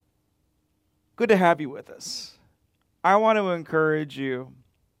Good to have you with us. I want to encourage you,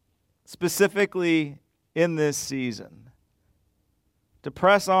 specifically in this season, to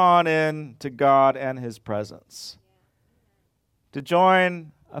press on in to God and His presence, to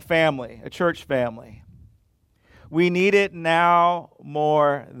join a family, a church family. We need it now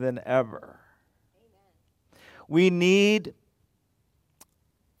more than ever. We need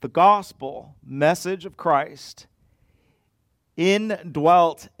the gospel message of Christ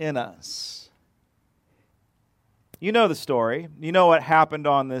indwelt in us. You know the story. You know what happened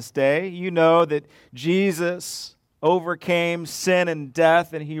on this day. You know that Jesus overcame sin and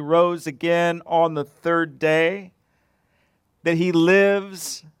death, and He rose again on the third day. That He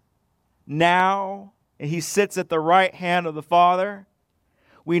lives now, and He sits at the right hand of the Father.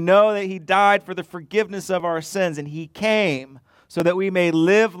 We know that He died for the forgiveness of our sins, and He came so that we may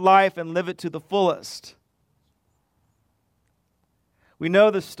live life and live it to the fullest. We know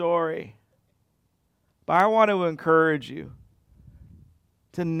the story, but I want to encourage you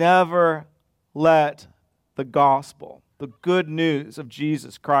to never let the gospel, the good news of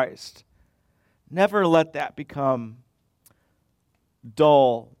Jesus Christ, never let that become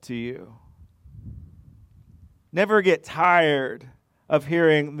dull to you. Never get tired of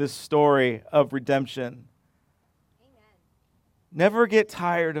hearing this story of redemption. Amen. Never get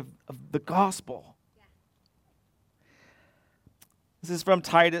tired of the gospel. Yeah. This is from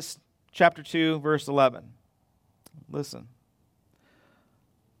Titus chapter 2, verse 11. Listen.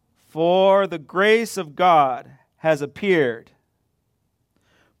 For the grace of God has appeared,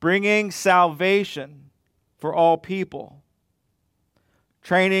 bringing salvation for all people,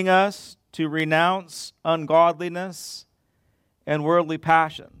 training us to renounce ungodliness and worldly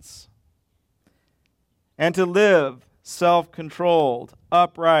passions, and to live self-controlled,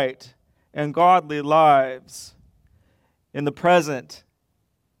 upright, and godly lives in the present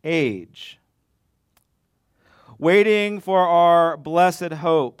age, waiting for our blessed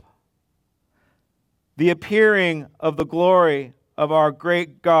hope, the appearing of the glory of our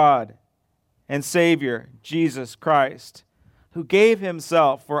great God and Savior, Jesus Christ, who gave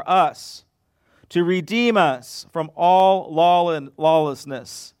Himself for us to redeem us from all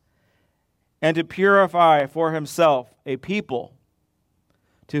lawlessness and to purify for Himself a people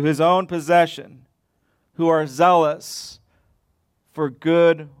to His own possession who are zealous for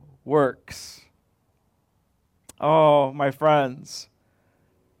good works. Oh, my friends,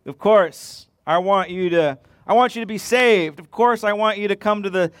 of course, I want you to be saved. Of course, I want you to come to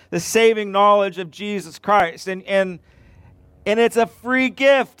the saving knowledge of Jesus Christ. And it's a free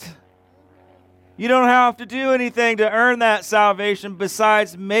gift. You don't have to do anything to earn that salvation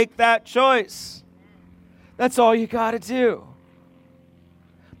besides make that choice. That's all you got to do.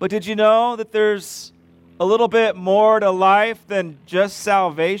 But did you know that there's a little bit more to life than just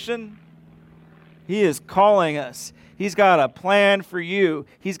salvation? He is calling us. He's got a plan for you.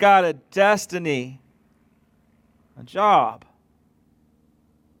 He's got a destiny, a job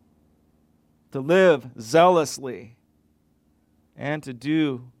to live zealously and to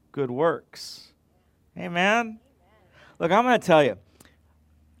do good works. Amen? Look, I'm going to tell you,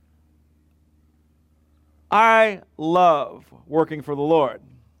 I love working for the Lord.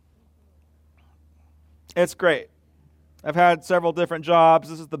 It's great. I've had several different jobs.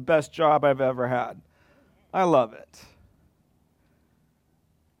 This is the best job I've ever had. I love it.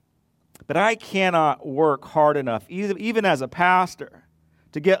 But I cannot work hard enough, even as a pastor,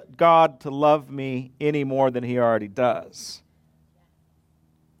 to get God to love me any more than He already does.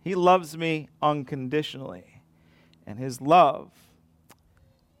 He loves me unconditionally. And His love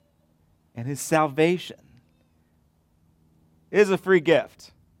and His salvation is a free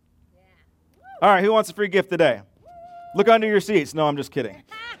gift. All right, who wants a free gift today? Look under your seats. No, I'm just kidding.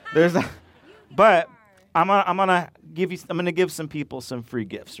 But I'm gonna give some people some free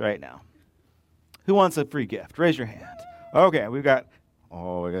gifts right now. Who wants a free gift? Raise your hand. Okay, we got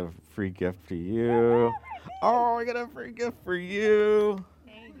a free gift for you. Oh, I got a free gift for you.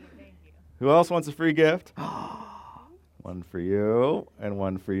 Thank you. Who else wants a free gift? One for you and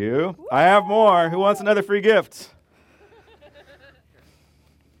one for you. I have more. Who wants another free gift?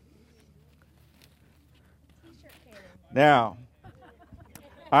 Now,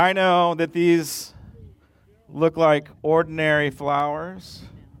 I know that these look like ordinary flowers.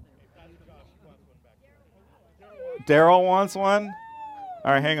 Daryl wants one?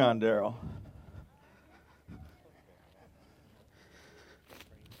 All right, hang on, Daryl.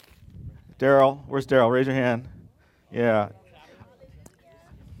 Daryl, where's Daryl? Raise your hand. Yeah.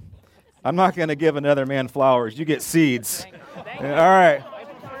 I'm not going to give another man flowers. You get seeds. All right.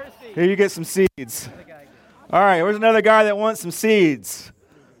 Here you get some seeds. All right, here's another guy that wants some seeds.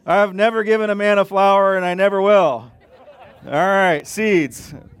 I have never given a man a flower, and I never will. All right,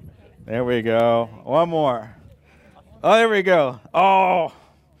 seeds. There we go. One more. Oh, there we go. Oh,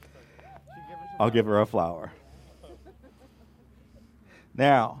 I'll give her a flower.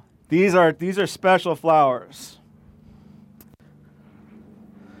 Now, these are special flowers.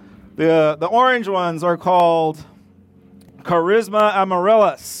 The orange ones are called Charisma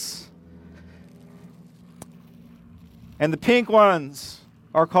amaryllis. And the pink ones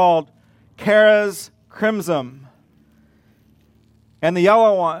are called Charis crimson. And the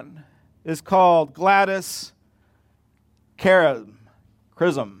yellow one is called Gladys Chrism.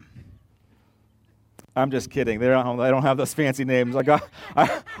 I'm just kidding. They don't have those fancy names.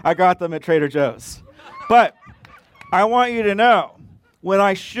 I got them at Trader Joe's. But I want you to know, when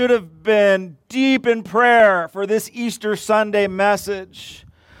I should have been deep in prayer for this Easter Sunday message,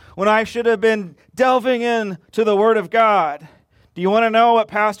 when I should have been delving into the Word of God, do you want to know what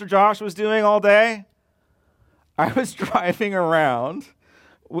Pastor Josh was doing all day? I was driving around,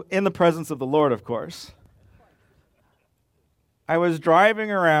 in the presence of the Lord, of course. I was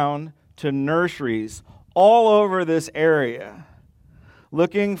driving around to nurseries all over this area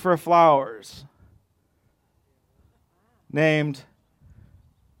looking for flowers named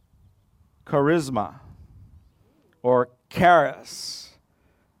charisma or charis.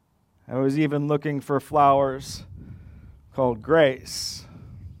 I was even looking for flowers called grace.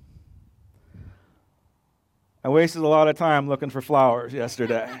 I wasted a lot of time looking for flowers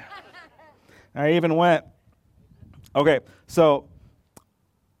yesterday. I even went, so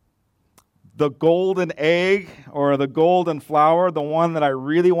the golden egg or the golden flower, the one that I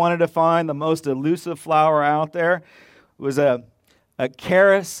really wanted to find, the most elusive flower out there, was a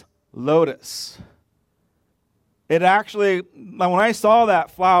charis lotus. It actually, when I saw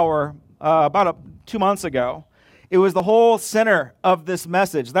that flower about 2 months ago, it was the whole center of this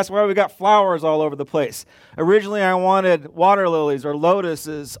message. That's why we got flowers all over the place. Originally, I wanted water lilies or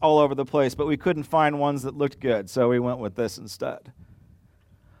lotuses all over the place, but we couldn't find ones that looked good, so we went with this instead.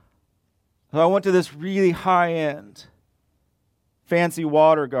 So I went to this really high-end, fancy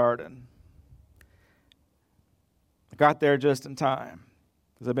water garden. I got there just in time,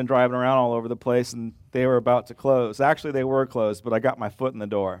 because I've been driving around all over the place, and they were about to close. Actually, they were closed, but I got my foot in the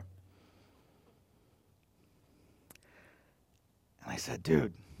door. And I said,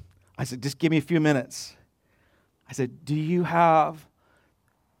 dude, just give me a few minutes. I said, do you have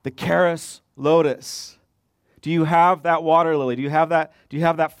the charis lotus? Do you have that water lily? Do you have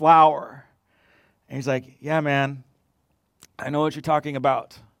that flower? And he's like, yeah, man, I know what you're talking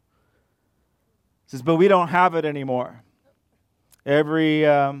about. He says, but we don't have it anymore. Every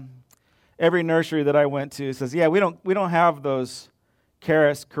nursery that I went to says, yeah, we don't have those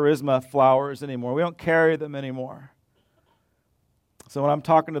charisma flowers anymore. We don't carry them anymore. So when I'm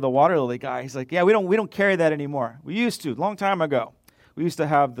talking to the water lily guy, he's like, yeah, we don't carry that anymore. We used to, a long time ago. We used to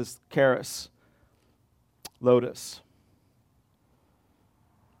have this charis lotus.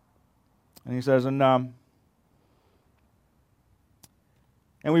 And he says, and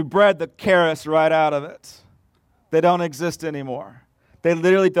we bred the charis right out of it. They don't exist anymore. They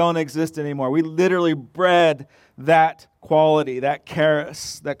literally don't exist anymore. We literally bred that quality, that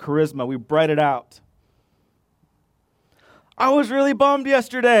charis, that charisma. We bred it out. I was really bummed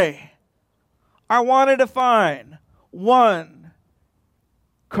yesterday. I wanted to find one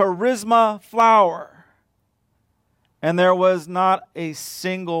charisma flower, and there was not a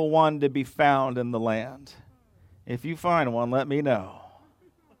single one to be found in the land. If you find one, let me know.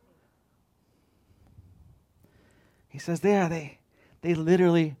 He says, yeah, they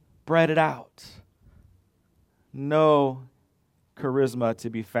literally bred it out. No charisma to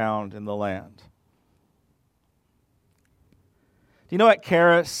be found in the land. Do you know what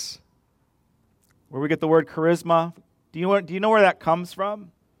charis, where we get the word charisma, do you know where that comes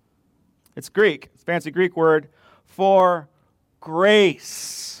from? It's Greek. It's a fancy Greek word for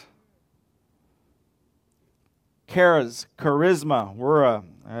grace. Charisma.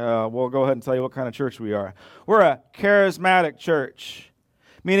 We'll go ahead and tell you what kind of church we are. We're a charismatic church,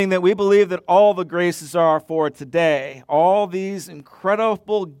 meaning that we believe that all the graces are for today. All these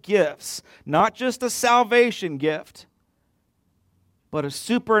incredible gifts, not just a salvation gift, but a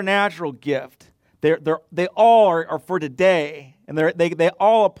supernatural gift. They all are for today, and they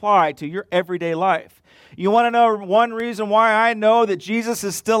all apply to your everyday life. You want to know one reason why I know that Jesus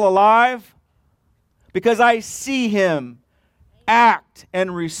is still alive? Because I see him act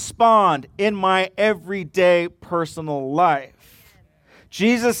and respond in my everyday personal life.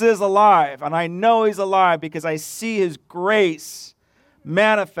 Jesus is alive, and I know he's alive because I see his grace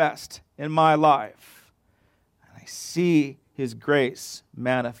manifest in my life. And I see His grace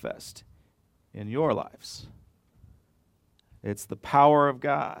manifest in your lives. It's the power of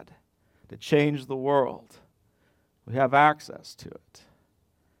God to change the world. We have access to it.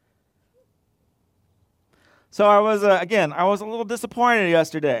 So I was a little disappointed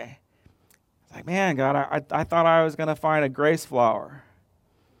yesterday. It's like, man, God, I thought I was going to find a grace flower.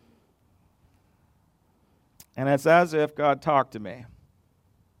 And it's as if God talked to me.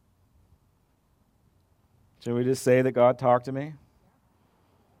 Should we just say that God talked to me?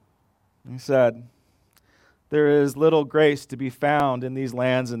 He said, there is little grace to be found in these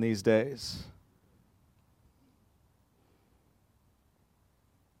lands in these days.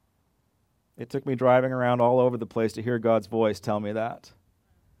 It took me driving around all over the place to hear God's voice tell me that.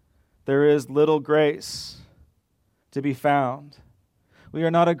 There is little grace to be found. We are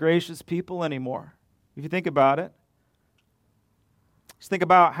not a gracious people anymore. If you think about it, just think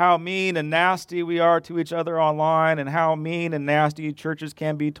about how mean and nasty we are to each other online and how mean and nasty churches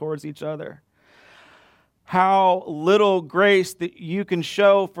can be towards each other. How little grace that you can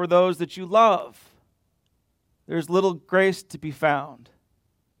show for those that you love. There's little grace to be found.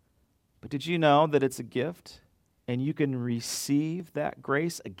 But did you know that it's a gift and you can receive that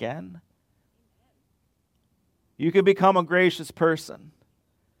grace again? You can become a gracious person.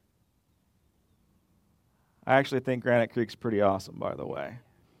 I actually think Granite Creek's pretty awesome, by the way.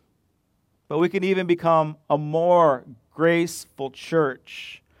 But we can even become a more graceful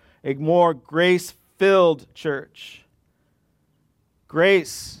church, a more grace-filled church.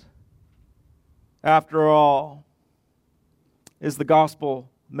 Grace, after all, is the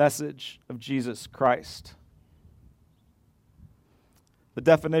gospel message of Jesus Christ. The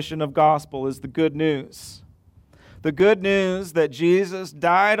definition of gospel is the good news. The good news that Jesus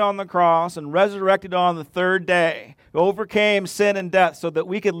died on the cross and resurrected on the third day, overcame sin and death so that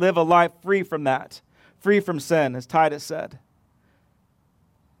we could live a life free from that, free from sin, as Titus said.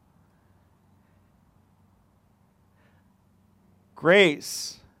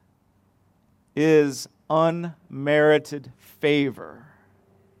 Grace is unmerited favor.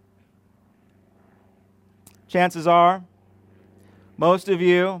 Chances are, most of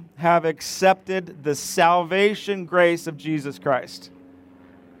you have accepted the salvation grace of Jesus Christ.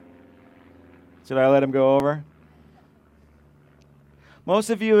 Should I let him go over? Most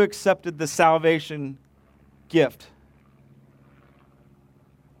of you accepted the salvation gift.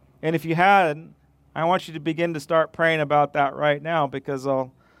 And if you hadn't, I want you to begin to start praying about that right now, because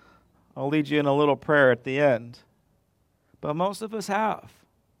I'll lead you in a little prayer at the end. But most of us have.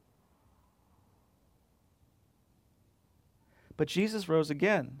 But Jesus rose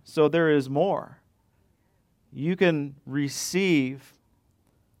again, so there is more. You can receive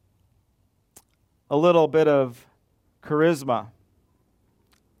a little bit of charismatic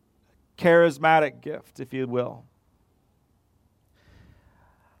gift, if you will.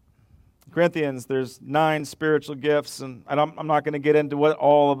 Corinthians, there's 9 spiritual gifts, and I'm not going to get into what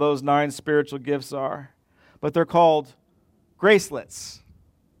all of those 9 spiritual gifts are, but they're called gracelets.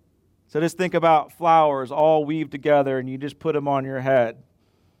 So just think about flowers all weaved together and you just put them on your head.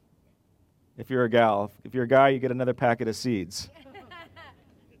 If you're a gal. If you're a guy, you get another packet of seeds.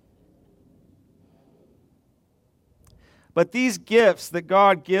 But these gifts that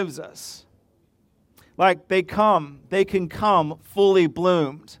God gives us, like they can come fully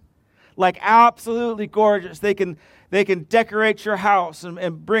bloomed. Like absolutely gorgeous. They can decorate your house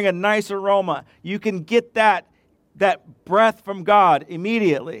and bring a nice aroma. You can get that breath from God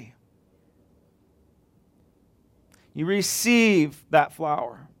immediately. You receive that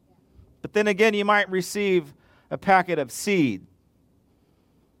flower. But then again, you might receive a packet of seed.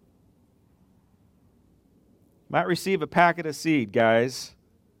 You might receive a packet of seed, guys.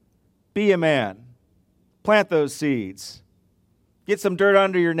 Be a man. Plant those seeds. Get some dirt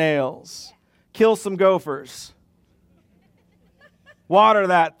under your nails. Kill some gophers. Water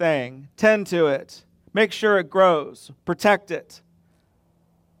that thing. Tend to it. Make sure it grows. Protect it.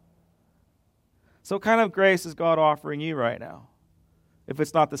 So what kind of grace is God offering you right now? If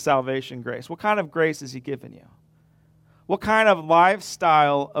it's not the salvation grace, what kind of grace is He giving you? What kind of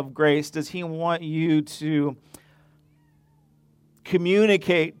lifestyle of grace does He want you to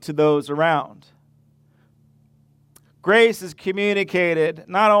communicate to those around? Grace is communicated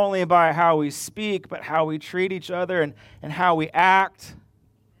not only by how we speak, but how we treat each other and how we act.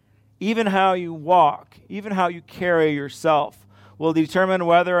 Even how you walk, even how you carry yourself will determine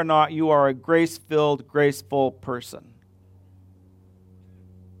whether or not you are a grace-filled, graceful person.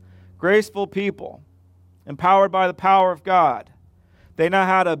 Graceful people, empowered by the power of God, they know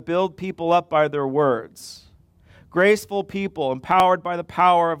how to build people up by their words. Graceful people, empowered by the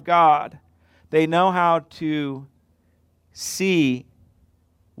power of God, they know how to see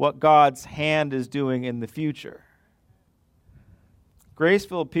what God's hand is doing in the future.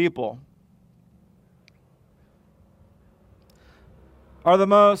 Grace-filled people are the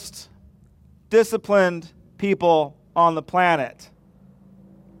most disciplined people on the planet.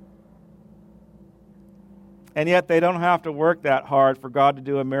 And yet they don't have to work that hard for God to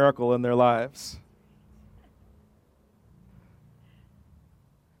do a miracle in their lives.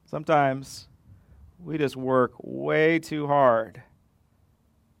 Sometimes we just work way too hard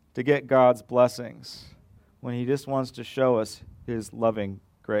to get God's blessings when He just wants to show us His loving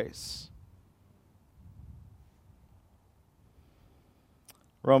grace.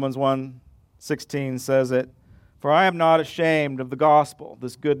 Romans 1:16 says it, "For I am not ashamed of the gospel,"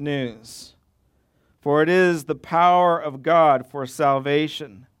 this good news, "for it is the power of God for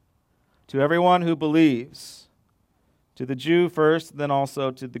salvation to everyone who believes, to the Jew first, then also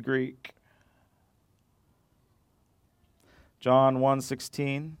to the Greek." John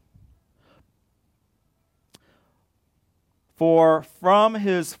 1:16, "For from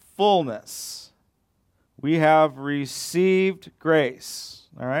His fullness we have received grace."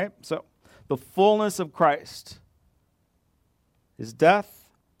 All right? So, the fullness of Christ, His death,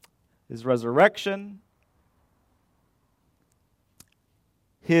 His resurrection,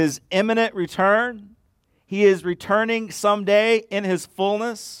 His imminent return. He is returning someday in His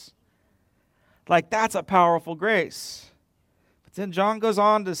fullness. Like, that's a powerful grace. But then John goes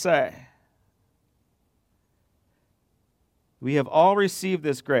on to say, we have all received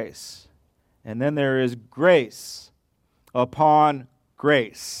this grace, and then there is grace upon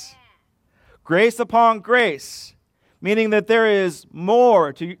grace. Grace upon grace, meaning that there's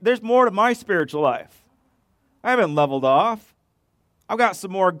more to my spiritual life. I haven't leveled off. I've got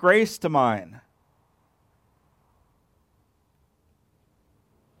some more grace to mine.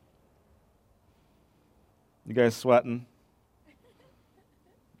 You guys sweating?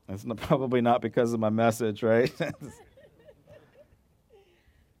 That's probably not because of my message, right?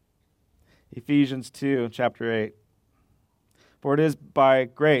 Ephesians 2, chapter 8. "For it is by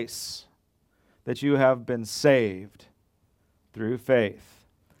grace that you have been saved through faith."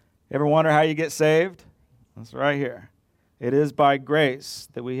 Ever wonder how you get saved? That's right here. It is by grace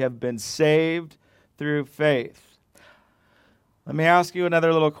that we have been saved through faith. Let me ask you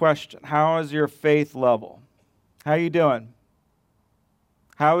another little question. How is your faith level? How are you doing?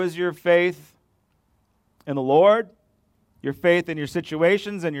 How is your faith in the Lord? Your faith in your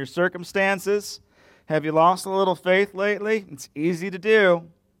situations and your circumstances? Have you lost a little faith lately? It's easy to do.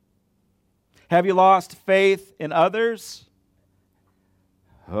 Have you lost faith in others?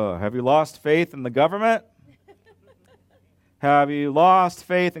 Have you lost faith in the government? Have you lost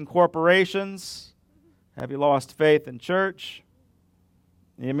faith in corporations? Have you lost faith in church?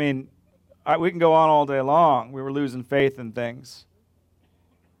 I mean, we can go on all day long. We were losing faith in things.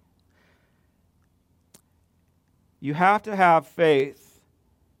 You have to have faith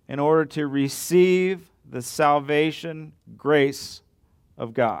in order to receive the salvation grace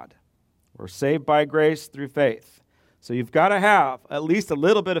of God. We're saved by grace through faith. So you've got to have at least a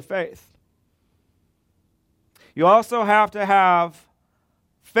little bit of faith. You also have to have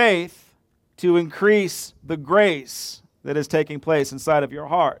faith to increase the grace that is taking place inside of your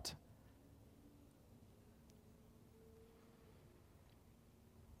heart.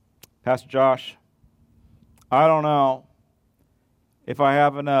 Pastor Josh, I don't know if I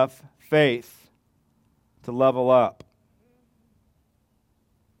have enough faith to level up.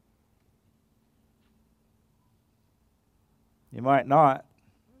 You might not.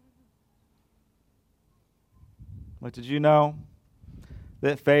 But did you know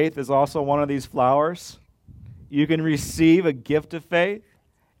that faith is also one of these flowers? You can receive a gift of faith,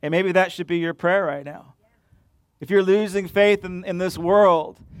 and maybe that should be your prayer right now. If you're losing faith in this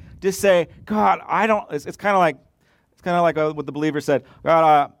world, just say, God, I don't. It's kind of like what the believer said.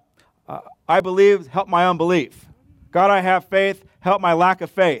 God, I believe, help my unbelief. God, I have faith, help my lack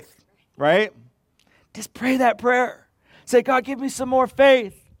of faith. Right? Just pray that prayer. Say, God, give me some more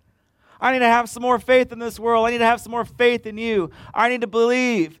faith. I need to have some more faith in this world. I need to have some more faith in you. I need to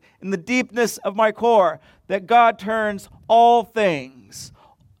believe in the deepness of my core that God turns all things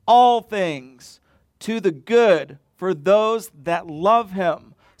to the good for those that love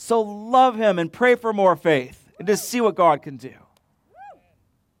Him. So love Him and pray for more faith and just see what God can do.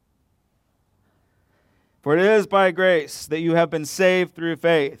 For it is by grace that you have been saved through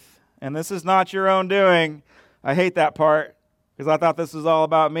faith. And this is not your own doing. I hate that part because I thought this was all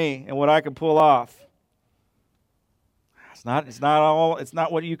about me and what I could pull off. It's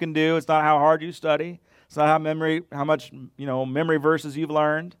not what you can do. It's not how hard you study. It's not how much memory verses you've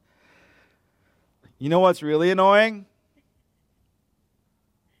learned. You know what's really annoying?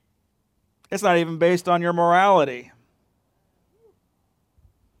 It's not even based on your morality.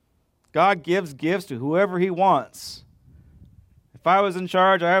 God gives gifts to whoever he wants. If I was in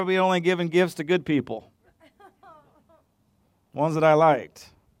charge, I would be only giving gifts to good people. Ones that I liked.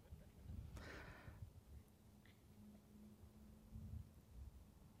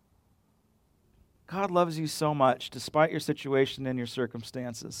 God loves you so much, despite your situation and your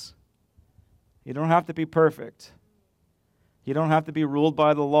circumstances. You don't have to be perfect. You don't have to be ruled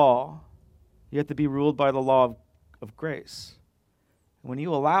by the law. You have to be ruled by the law of grace. When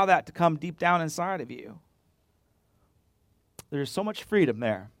you allow that to come deep down inside of you, there's so much freedom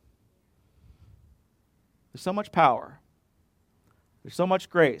there. There's so much power. There's so much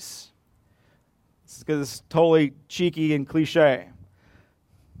grace. Because it's totally cheeky and cliche.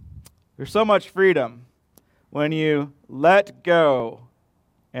 There's so much freedom when you let go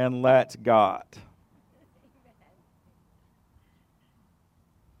and let God.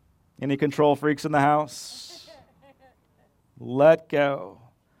 Any control freaks in the house? Let go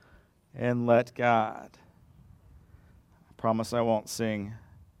and let God. I promise I won't sing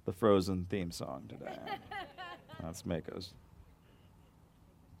the Frozen theme song today. That's Mako's.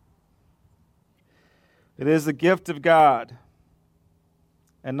 It is the gift of God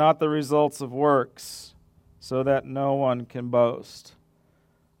and not the results of works, so that no one can boast.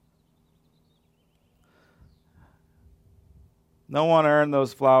 No one earned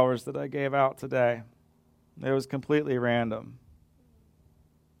those flowers that I gave out today. It was completely random.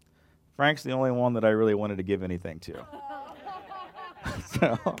 Frank's the only one that I really wanted to give anything to.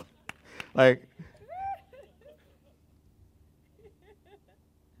 So, like,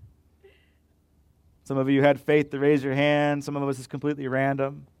 some of you had faith to raise your hand. Some of us is completely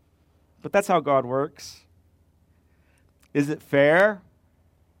random. But that's how God works. Is it fair?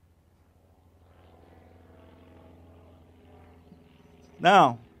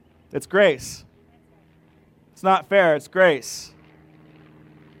 No, it's grace. It's not fair, it's grace.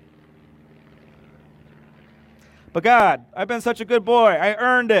 But God, I've been such a good boy. I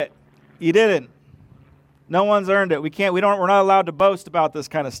earned it. You didn't. No one's earned it. We're not allowed to boast about this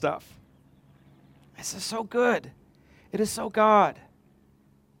kind of stuff. This is so good. It is so God.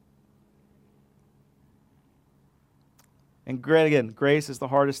 And again, grace is the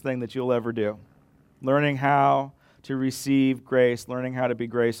hardest thing that you'll ever do. Learning how to receive grace, learning how to be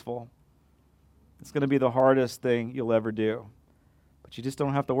graceful. It's going to be the hardest thing you'll ever do. But you just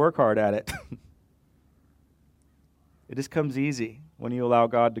don't have to work hard at it. It just comes easy when you allow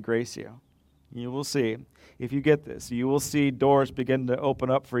God to grace you. You will see, if you get this, you will see doors begin to open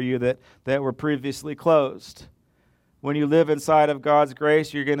up for you that were previously closed. When you live inside of God's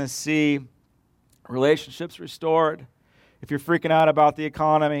grace, you're going to see relationships restored. If you're freaking out about the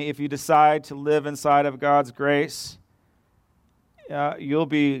economy, if you decide to live inside of God's grace, you'll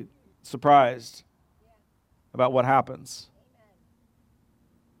be surprised about what happens.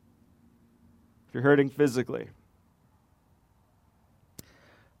 If you're hurting physically,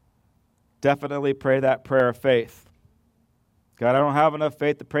 definitely pray that prayer of faith. God, I don't have enough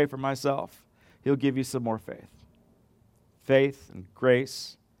faith to pray for myself. He'll give you some more faith. Faith and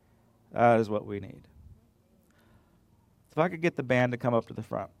grace, that is what we need. If I could get the band to come up to the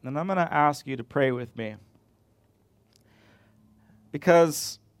front. And I'm going to ask you to pray with me.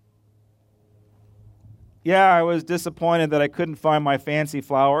 Because, I was disappointed that I couldn't find my fancy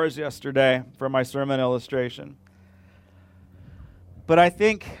flowers yesterday for my sermon illustration. But I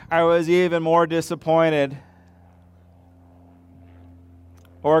think I was even more disappointed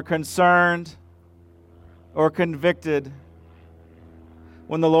or concerned or convicted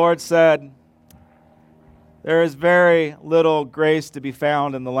when the Lord said, there is very little grace to be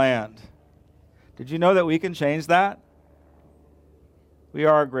found in the land. Did you know that we can change that? We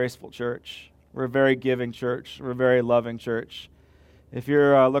are a graceful church. We're a very giving church. We're a very loving church. If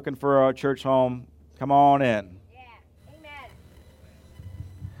you're looking for a church home, come on in. Yeah. Amen.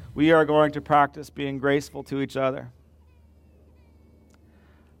 We are going to practice being graceful to each other.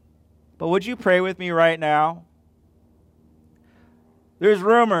 But would you pray with me right now? There's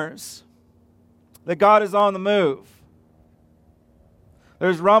rumors that God is on the move.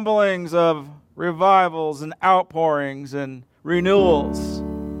 There's rumblings of revivals and outpourings and renewals.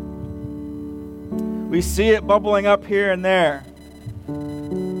 We see it bubbling up here and there.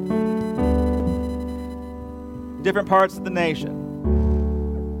 Different parts of the nation.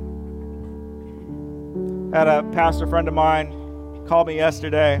 Had a pastor friend of mine call me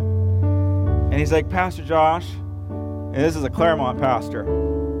yesterday, and he's like, Pastor Josh, and this is a Claremont pastor.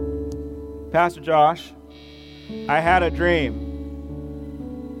 Pastor Josh, I had a dream.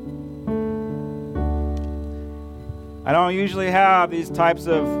 I don't usually have these types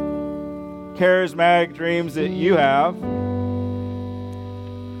of charismatic dreams that you have.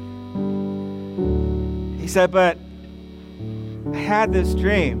 He said, but I had this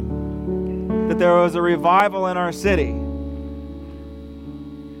dream that there was a revival in our city.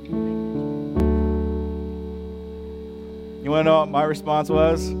 You want to know what my response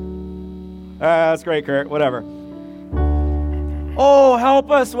was? That's great, Kurt. Whatever. Oh,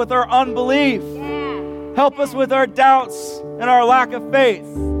 help us with our unbelief. Help us with our doubts and our lack of faith.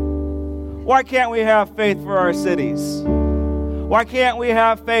 Why can't we have faith for our cities? Why can't we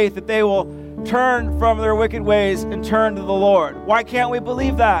have faith that they will turn from their wicked ways and turn to the Lord? Why can't we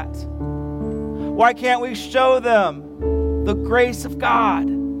believe that? Why can't we show them the grace of God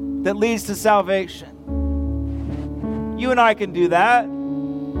that leads to salvation? You and I can do that.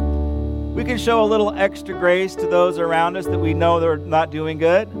 We can show a little extra grace to those around us that we know they're not doing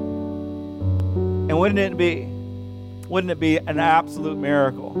good. And wouldn't it be an absolute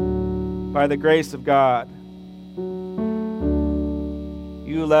miracle by the grace of God?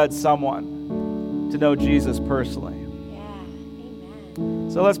 You led someone to know Jesus personally.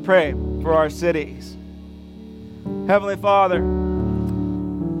 So let's pray for our cities. Heavenly Father,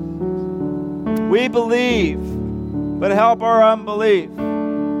 we believe, but help our unbelief.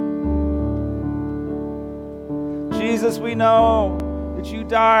 Jesus, we know that you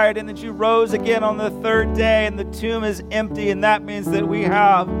died and that you rose again on the third day, and the tomb is empty, and that means that we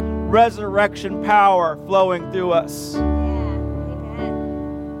have resurrection power flowing through us.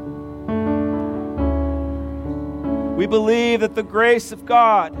 We believe that the grace of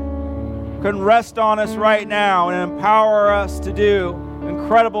God can rest on us right now and empower us to do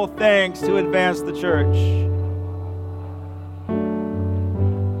incredible things to advance the church.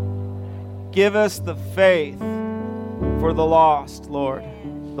 Give us the faith for the lost, Lord.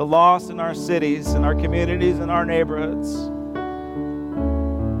 The lost in our cities, in our communities, in our neighborhoods.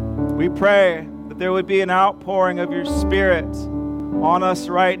 We pray that there would be an outpouring of your Spirit on us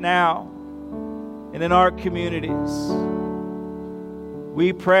right now and in our communities.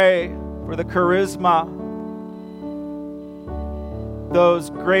 We pray for the charisma, those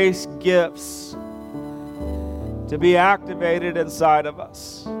grace gifts to be activated inside of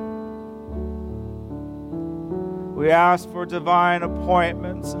us. We ask for divine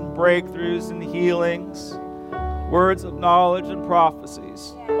appointments and breakthroughs and healings, words of knowledge and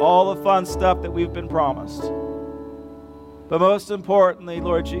prophecies, all the fun stuff that we've been promised. But most importantly,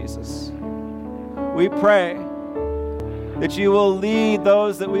 Lord Jesus, we pray that you will lead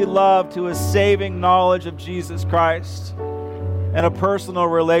those that we love to a saving knowledge of Jesus Christ and a personal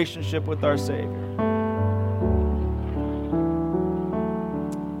relationship with our Savior.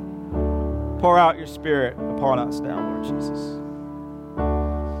 Pour out your Spirit upon us now, Lord Jesus.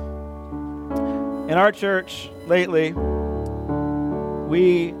 In our church lately,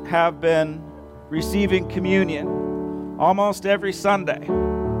 we have been receiving communion almost every Sunday.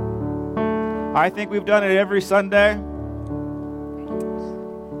 I think we've done it every Sunday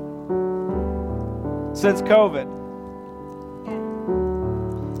since COVID.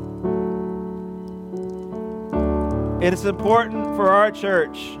 It is important for our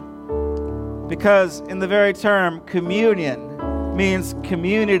church because in the very term, communion means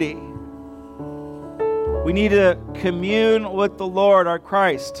community. We need to commune with the Lord, our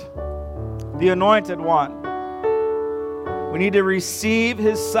Christ, the Anointed One. We need to receive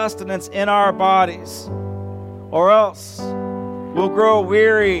His sustenance in our bodies, or else we'll grow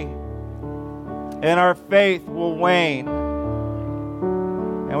weary and our faith will wane,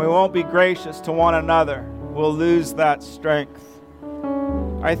 and we won't be gracious to one another. We'll lose that strength.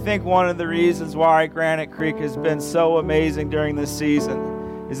 I think one of the reasons why Granite Creek has been so amazing during this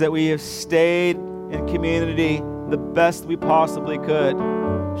season is that we have stayed in community the best we possibly could,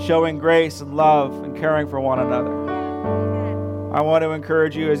 showing grace and love and caring for one another. I want to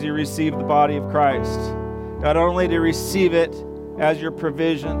encourage you as you receive the body of Christ, not only to receive it as your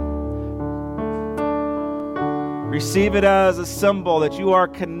provision, receive it as a symbol that you are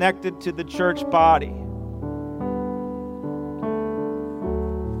connected to the church body.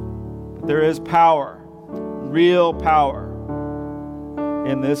 But there is power, real power,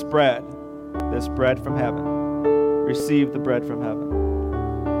 in this bread from heaven. Receive the bread from heaven.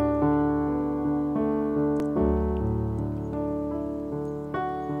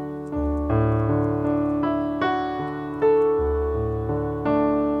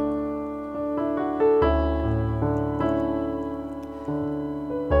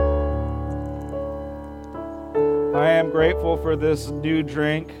 I am grateful for this new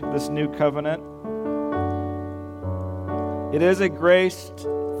drink, this new covenant. It is a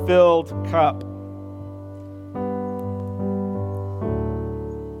grace-filled cup.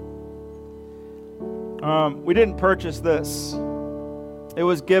 We didn't purchase this. It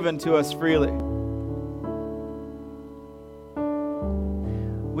was given to us freely.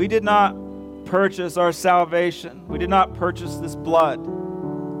 We did not purchase our salvation. We did not purchase this blood.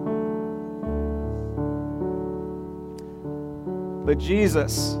 But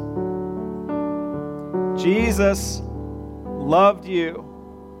Jesus loved you,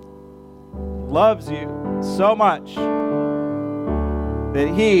 loves you so much that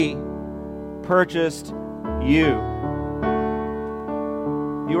He purchased you.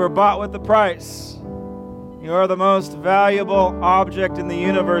 You were bought with a price. You are the most valuable object in the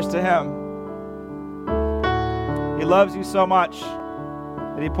universe to Him. He loves you so much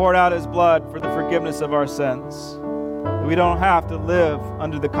that He poured out His blood for the forgiveness of our sins. That we don't have to live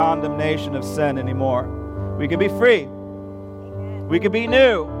under the condemnation of sin anymore. We can be free. We can be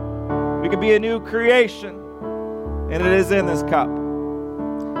new. We can be a new creation. And it is in this cup.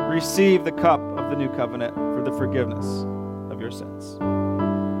 Receive the cup of the new covenant for the forgiveness of your sins.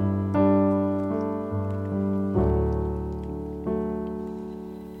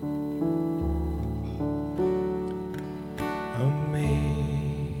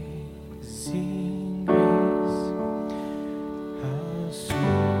 Amazing grace, how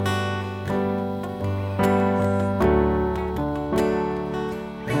sweet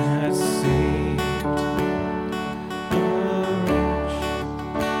that saved a wretch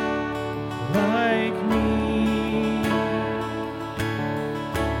like me.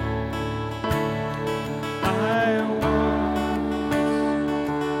 I once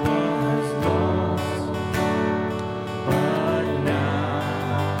was lost, but now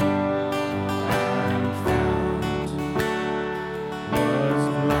I'm found. Was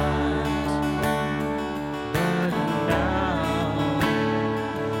blind, but now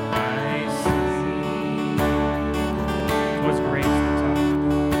I see. 'Twas grace that taught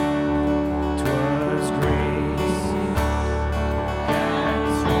me. 'Twas grace that taught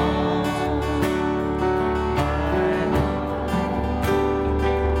my heart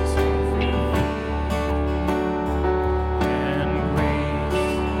to feel, and grace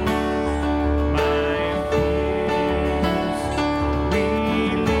my fears relieved.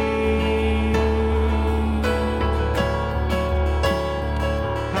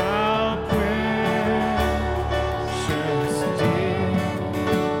 How precious did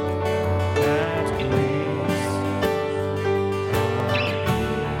that grace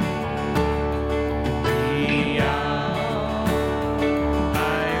the hour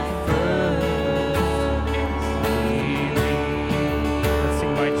I first believed. Let's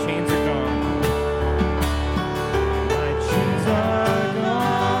sing, my chains are gone. My chains are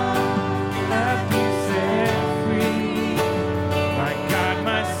gone. I've been set free. My God,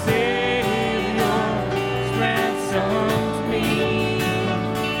 my Savior, has ransomed me.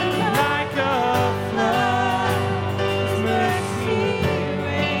 Like a flood, His mercy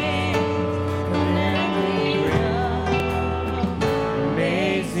reigns.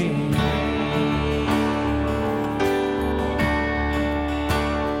 Amazing grace.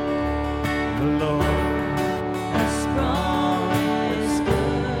 The Lord has promised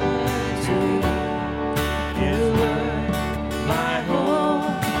good to me. His word, my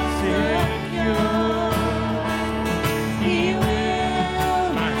hope secure. He will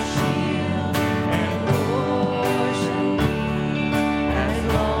my shield and portion be as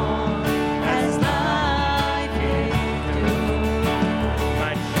long as life endures.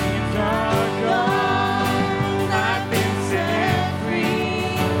 My chains are gone, I've been set free.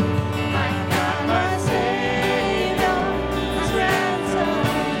 My God, my Savior, has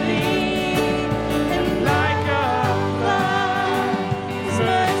ransomed me. And like a flood, His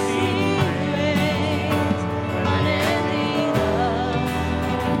mercy reigns. Unending love,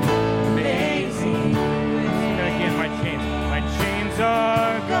 amazing grace. Again, my chains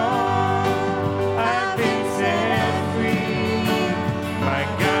are gone. I've been set free. My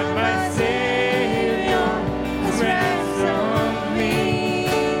God, my Savior, has ransomed me.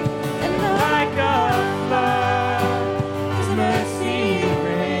 And like a flood, His mercy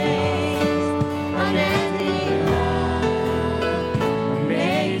reigns. Unending love,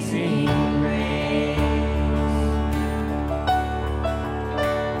 amazing grace.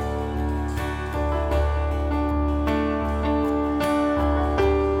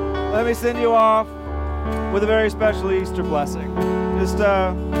 Let me send you off with a very special Easter blessing. Just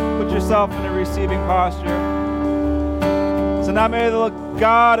put yourself in a receiving posture. So now may the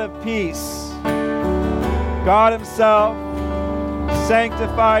God of peace, God Himself,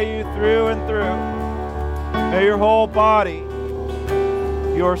 sanctify you through and through. May your whole body,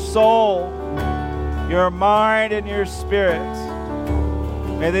 your soul, your mind, and your spirit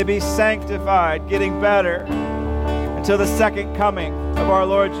May they be sanctified, getting better until the second coming of our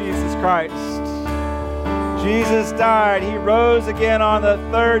Lord Jesus Christ. Jesus died. He rose again on the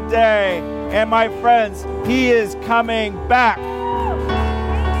third day. And my friends, He is coming back.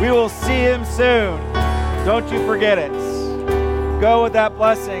 We will see Him soon. Don't you forget it. Go with that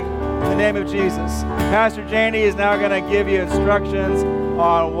blessing in the name of Jesus. Pastor Janie is now going to give you instructions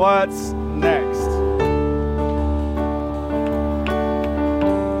on what's next.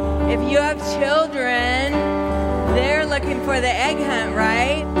 If you have children, they're looking for the egg hunt,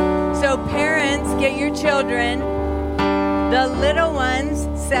 right? So parents, get your children. The little ones,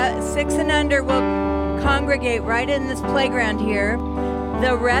 6 and under, will congregate right in this playground here.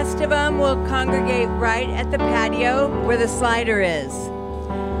 The rest of them will congregate right at the patio where the slider is.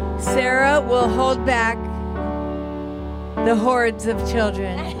 Sarah will hold back the hordes of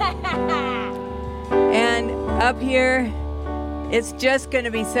children. And up here, it's just going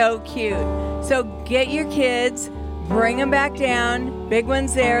to be so cute. So get your kids, bring them back down. Big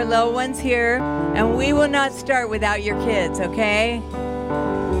ones there, little ones here. And we will not start without your kids, okay?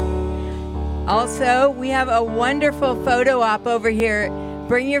 Also, we have a wonderful photo op over here.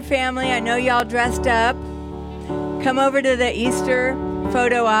 Bring your family. I know y'all dressed up. Come over to the Easter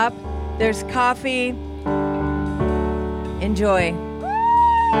photo op. There's coffee. Enjoy.